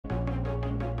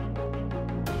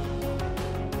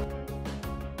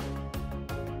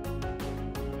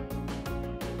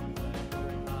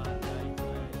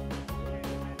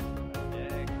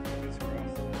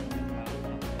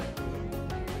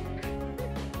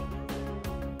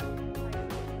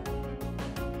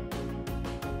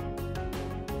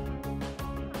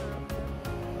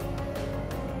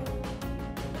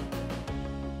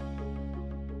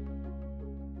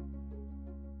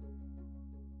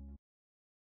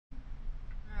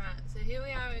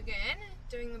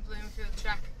doing the Bloomfield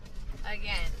Track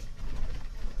again.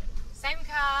 Same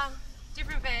car,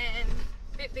 different van,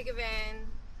 bit bigger van.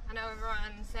 I know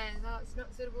everyone says, oh, it's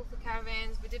not suitable for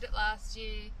caravans. We did it last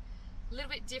year. A little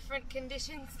bit different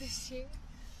conditions this year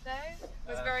though. It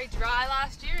was very dry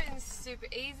last year and super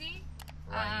easy.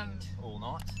 Rained all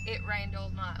night. It rained all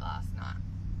night last night.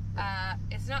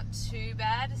 It's not too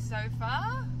bad so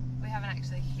far. We haven't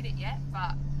actually hit it yet,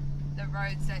 but the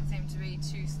roads don't seem to be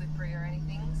too slippery or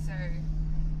anything, so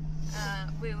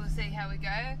we will see how we go.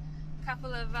 A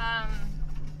couple of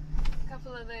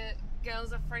the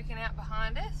girls are freaking out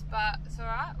behind us, but it's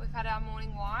alright. We've had our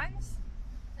morning wines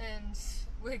and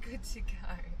we're good to go.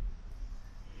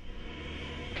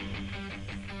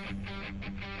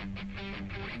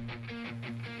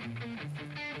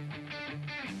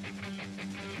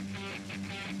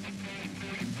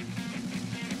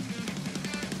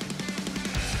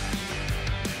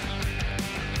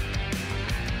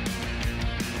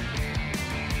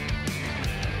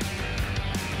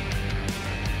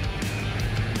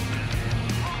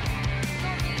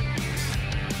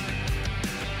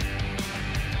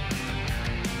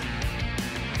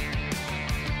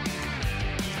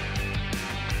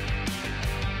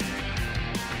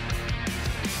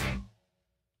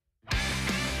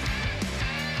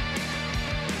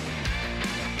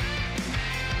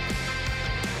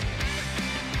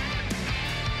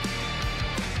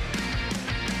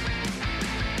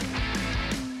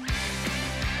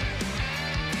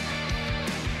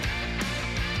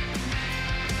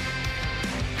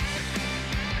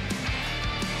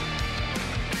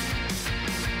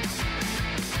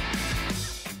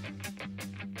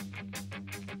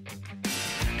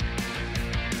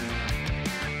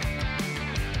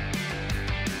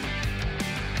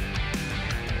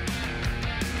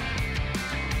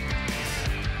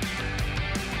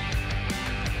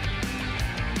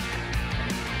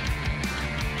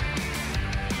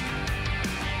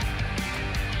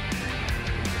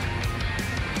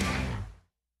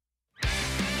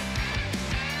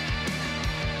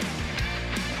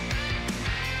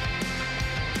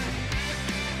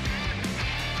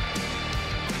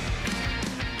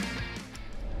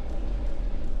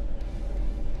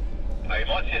 You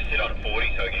might just sit on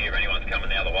 40 so we can hear if anyone's coming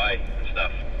the other way and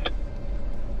stuff.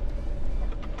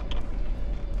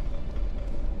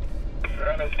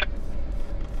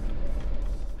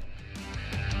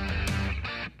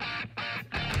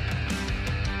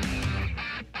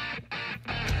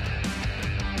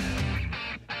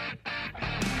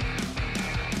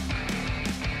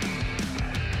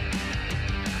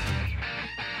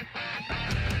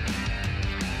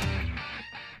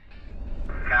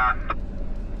 Car.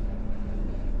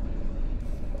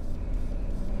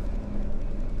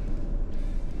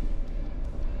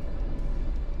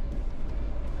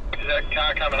 Is that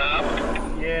car coming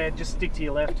up? Yeah, just stick to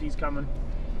your left, he's coming.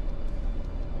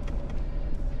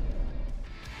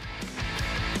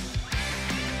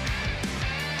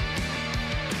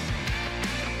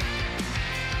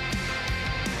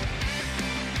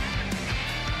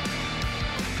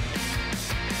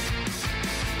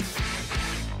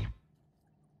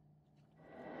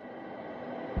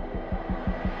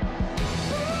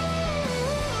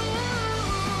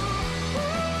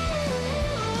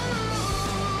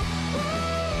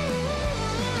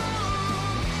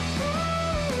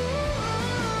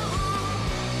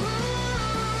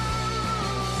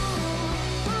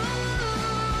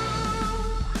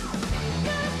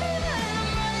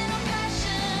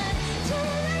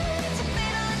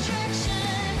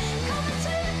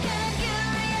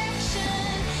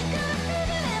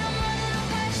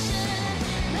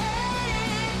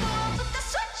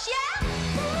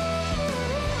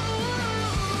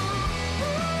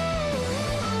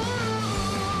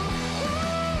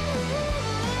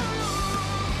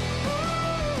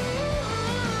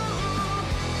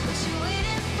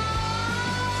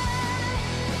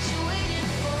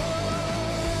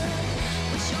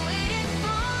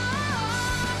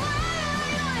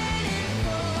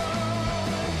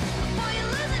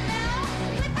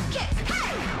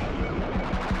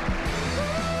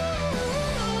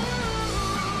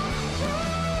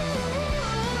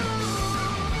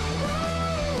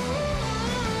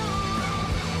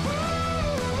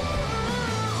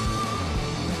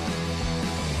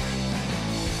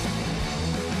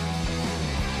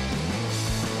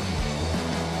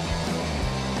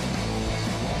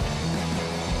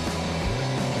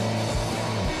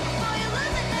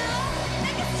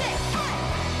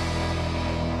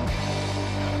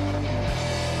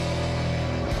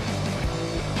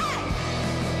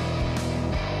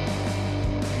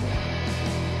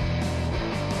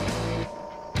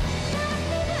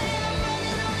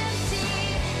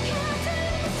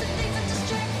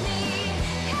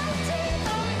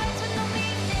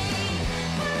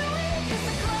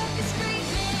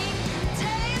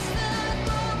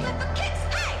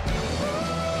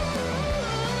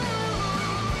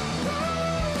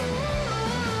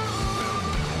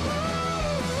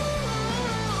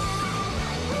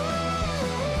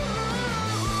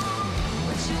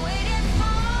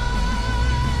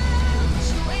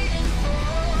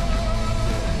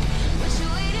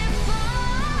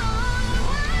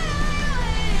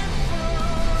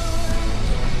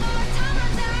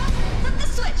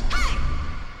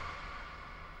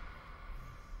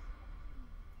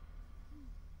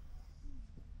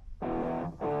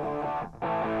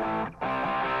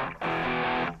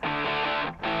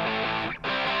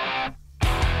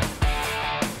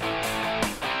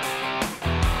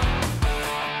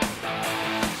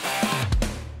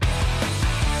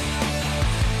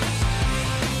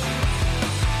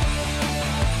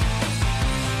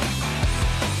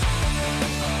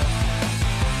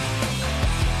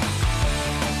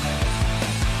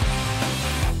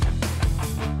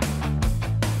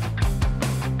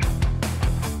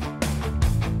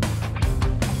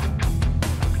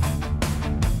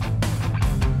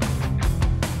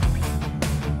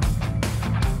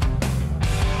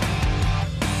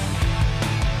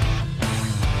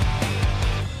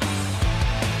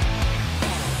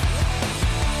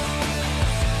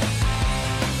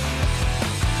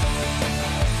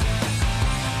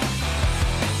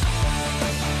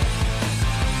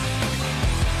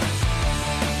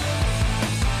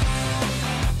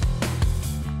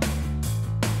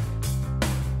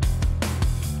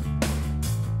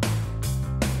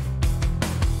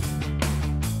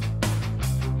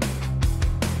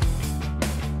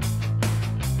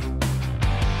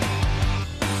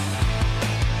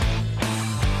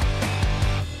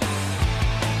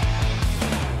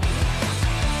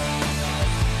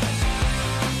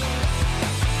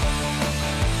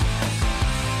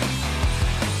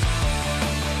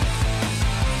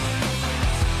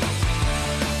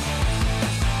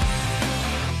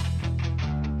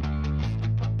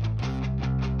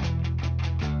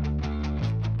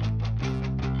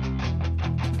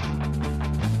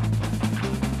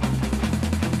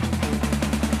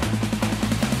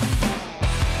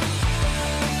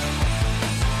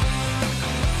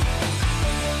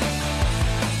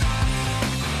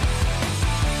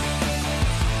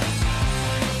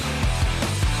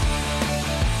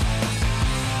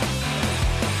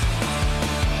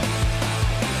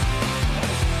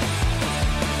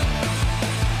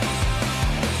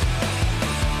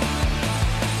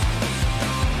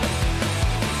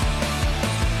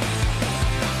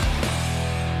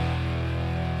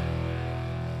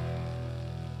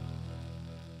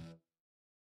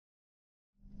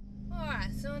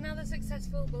 So another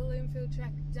successful Bloomfield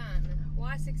Track done.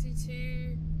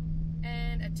 Y62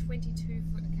 and a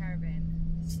 22-foot caravan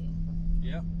this year.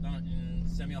 Yep, done it in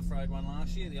semi-off-road one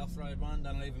last year. The off-road one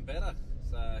done it even better.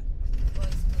 So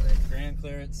Was good. ground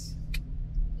clearance.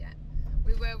 Yeah.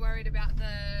 We were worried about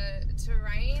the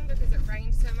terrain because it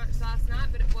rained so much last night,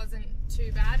 but it wasn't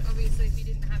too bad. Obviously, if you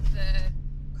didn't have the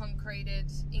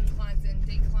concreted inclines and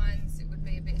declines, it would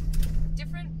be a bit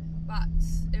different, but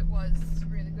it was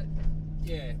really good.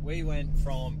 Yeah, we went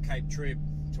from Cape Trib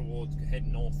towards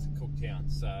heading north to Cooktown,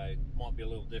 so it might be a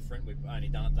little different. We've only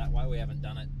done it that way. We haven't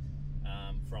done it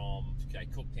from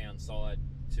Cooktown side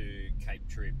to Cape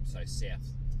Trib, so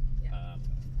south. Yeah.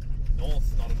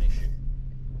 North, not an issue.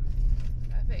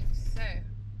 Perfect. So,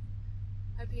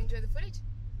 hope you enjoy the footage.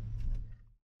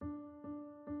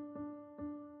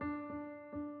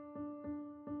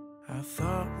 I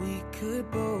thought we could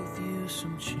both use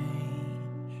some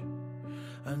change,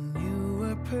 a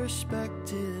newer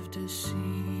perspective to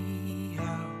see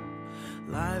how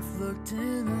life looked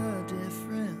in a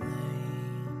different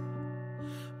lane.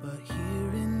 But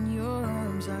here in your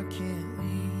arms I can't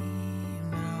leave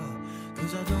now,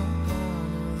 'cause I don't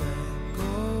wanna let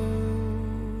go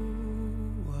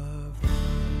of this.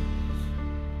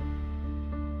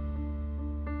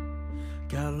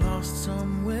 Got lost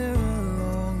somewhere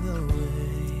along the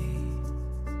way,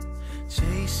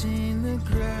 chasing the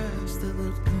grass that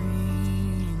looked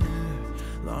greener,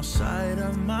 lost sight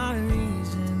of my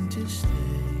reason to stay.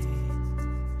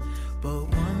 But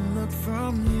one look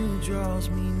from you draws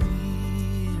me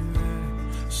nearer,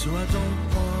 so I don't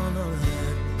wanna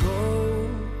let go.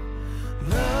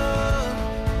 Love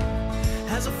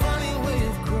has a funny way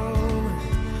of growing,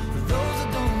 for those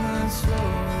that don't mind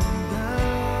slowing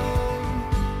down.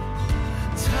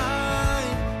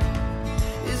 Time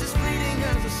is as fleeting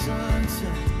as the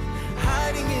sunset,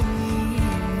 hiding in the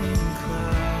evening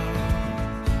clouds.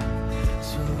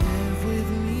 So live with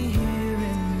me here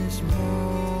in this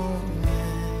moment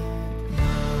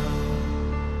now.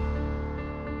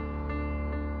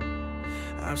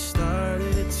 I've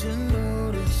started to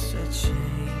notice a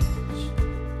change,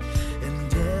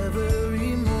 and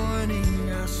every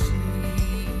morning I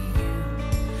see you,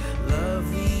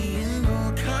 lovely in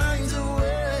all kinds of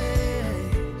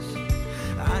ways.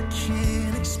 I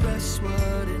can't express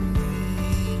what it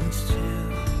means to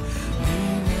me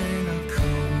when I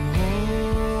come home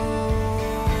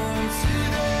to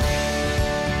this.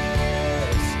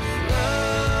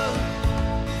 Love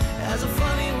has a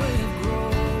funny way of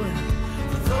growing,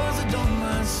 for those that don't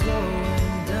mind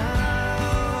slowing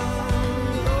down.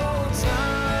 Oh,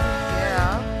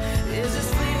 time is as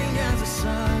fleeting as the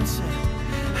sunset,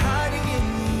 hiding in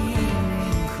the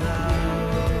evening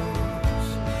clouds.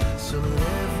 So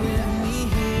live with me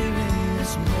here in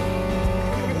this moment.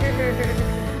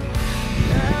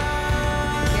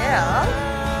 Yeah.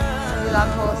 We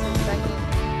love horses, don't you?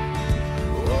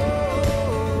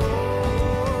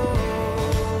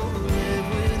 Live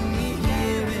with me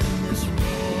here in this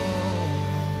moment.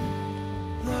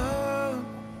 Love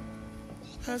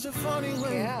has a funny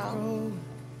way Yeah. of growing,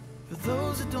 for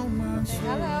those that don't mind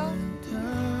Hello. slowing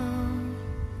down.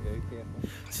 Very careful.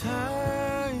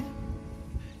 Time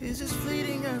is as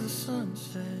fleeting as the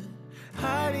sunset,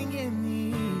 hiding in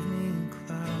the evening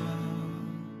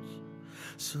clouds.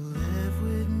 So live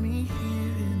with me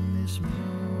here in this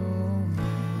moment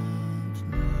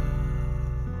now.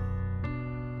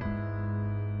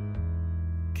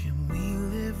 Can we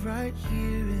live right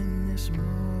here in this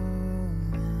moment?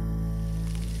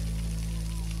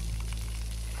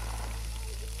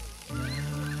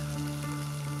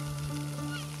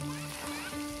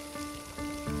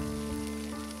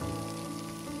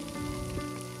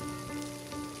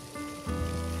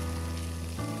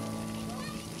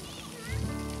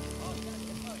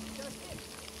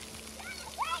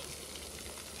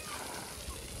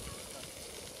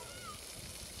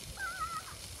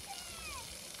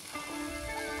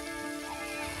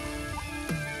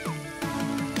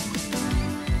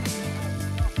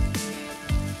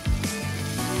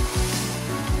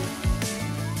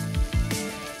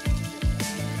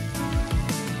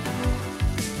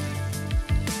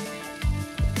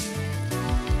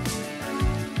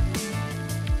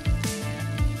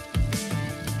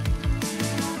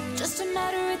 Just a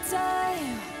matter of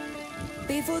time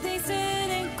before things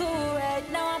didn't go right.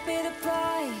 Now I pay the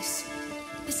price.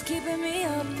 It's keeping me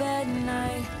up at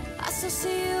night. I still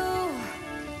see you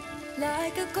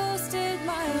like a ghost in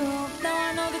my room. Now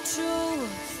I know the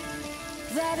truth,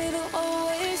 that it'll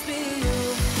always be you.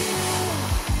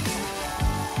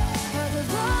 You're the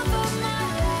love of my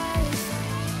life.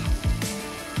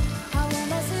 I won't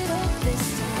mess it up this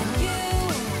time. You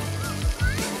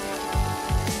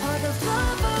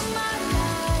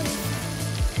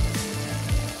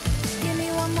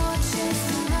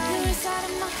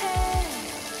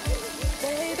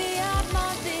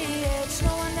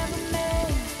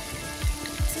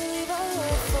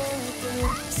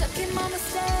stuck in my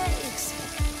mistakes.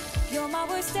 You're my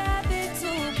worst habit to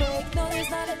break. No, there's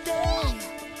not a day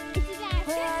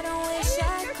where I don't wish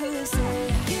I could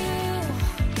say you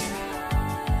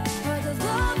are the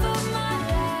love of my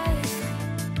life.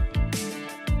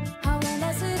 I won't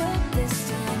mess it up this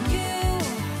time. You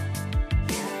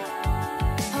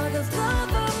are the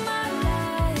love of my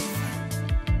life.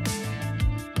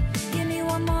 Give me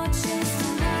one more chance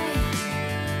tonight.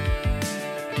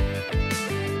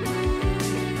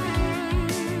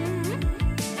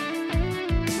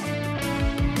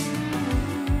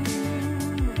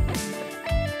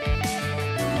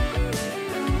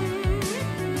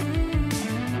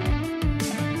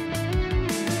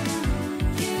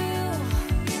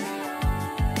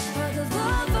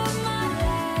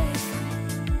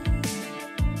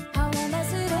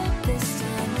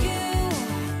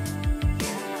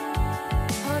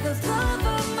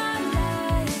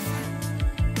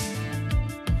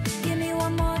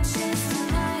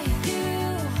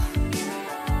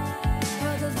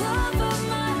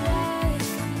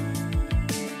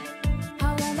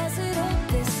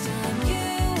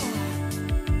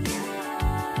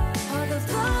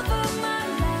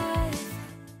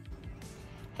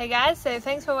 Hey guys, so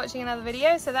thanks for watching another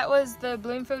video. So that was the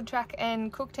Bloomfield Track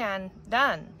and Cooktown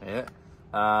done. Yeah.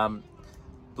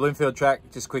 Bloomfield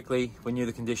Track, just quickly, we knew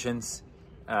the conditions.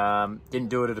 Didn't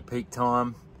do it at a peak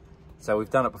time. So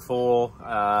we've done it before.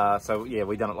 So yeah,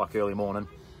 we done it like early morning.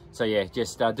 So yeah,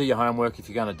 just do your homework if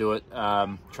you're going to do it.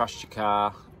 Trust your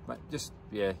car. Just,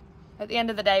 yeah. At the end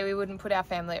of the day, we wouldn't put our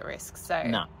family at risk, so.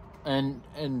 No. And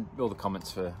all the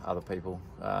comments for other people.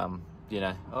 You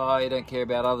know, oh, you don't care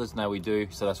about others. No, we do.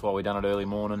 So that's why we done it early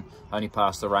morning. Only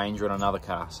passed the Ranger on another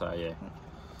car. So yeah.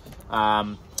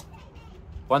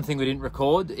 One thing we didn't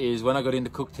record is when I got into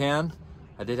Cooktown,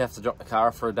 I did have to drop the car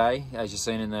off for a day, as you've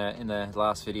seen in the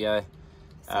last video.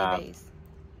 CVs.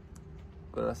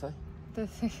 What did I say?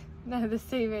 No, the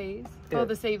CVs. Yeah. Or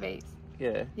the CVs.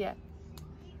 Yeah. Yeah.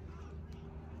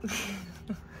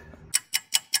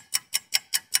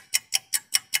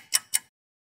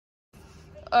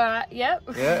 Alright, yep.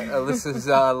 Yeah, this is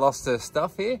lost her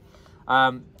stuff here.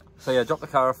 So yeah, dropped the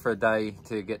car off for a day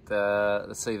to get the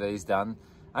CVs done.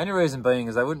 Only reason being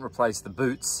is they wouldn't replace the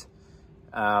boots,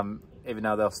 even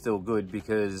though they're still good,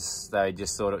 because they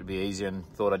just thought it would be easier and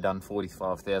thought I'd done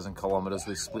 45,000 kilometres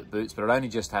with split boots, but it only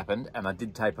just happened and I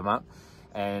did tape them up,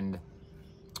 and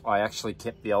I actually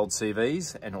kept the old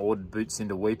CVs and ordered boots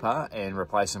into Weeper and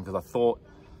replaced them, because I thought,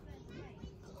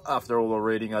 after all the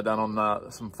reading I'd done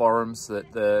on some forums,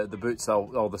 that the boots,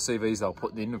 or the CVs they were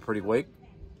putting in were pretty weak.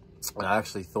 And I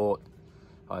actually thought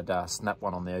I'd snap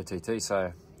one on the OTT.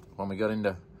 So when we get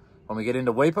into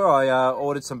Weeper, I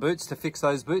ordered some boots to fix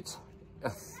those boots.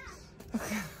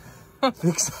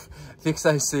 fix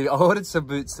those CVs. I ordered some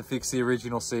boots to fix the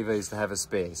original CVs to have as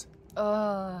spares.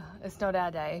 Oh, it's not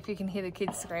our day. If you can hear the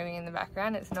kids screaming in the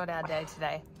background, it's not our day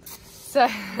today. So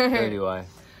Anyway.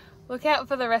 Look out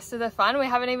for the rest of the fun. We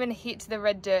haven't even hit the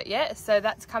red dirt yet, so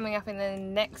that's coming up in the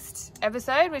next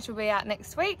episode, which will be out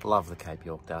next week. Love the Cape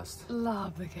York dust.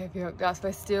 Love the Cape York dust.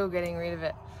 We're still getting rid of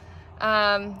it.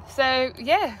 So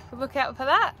yeah, look out for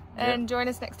that and join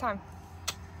us next time.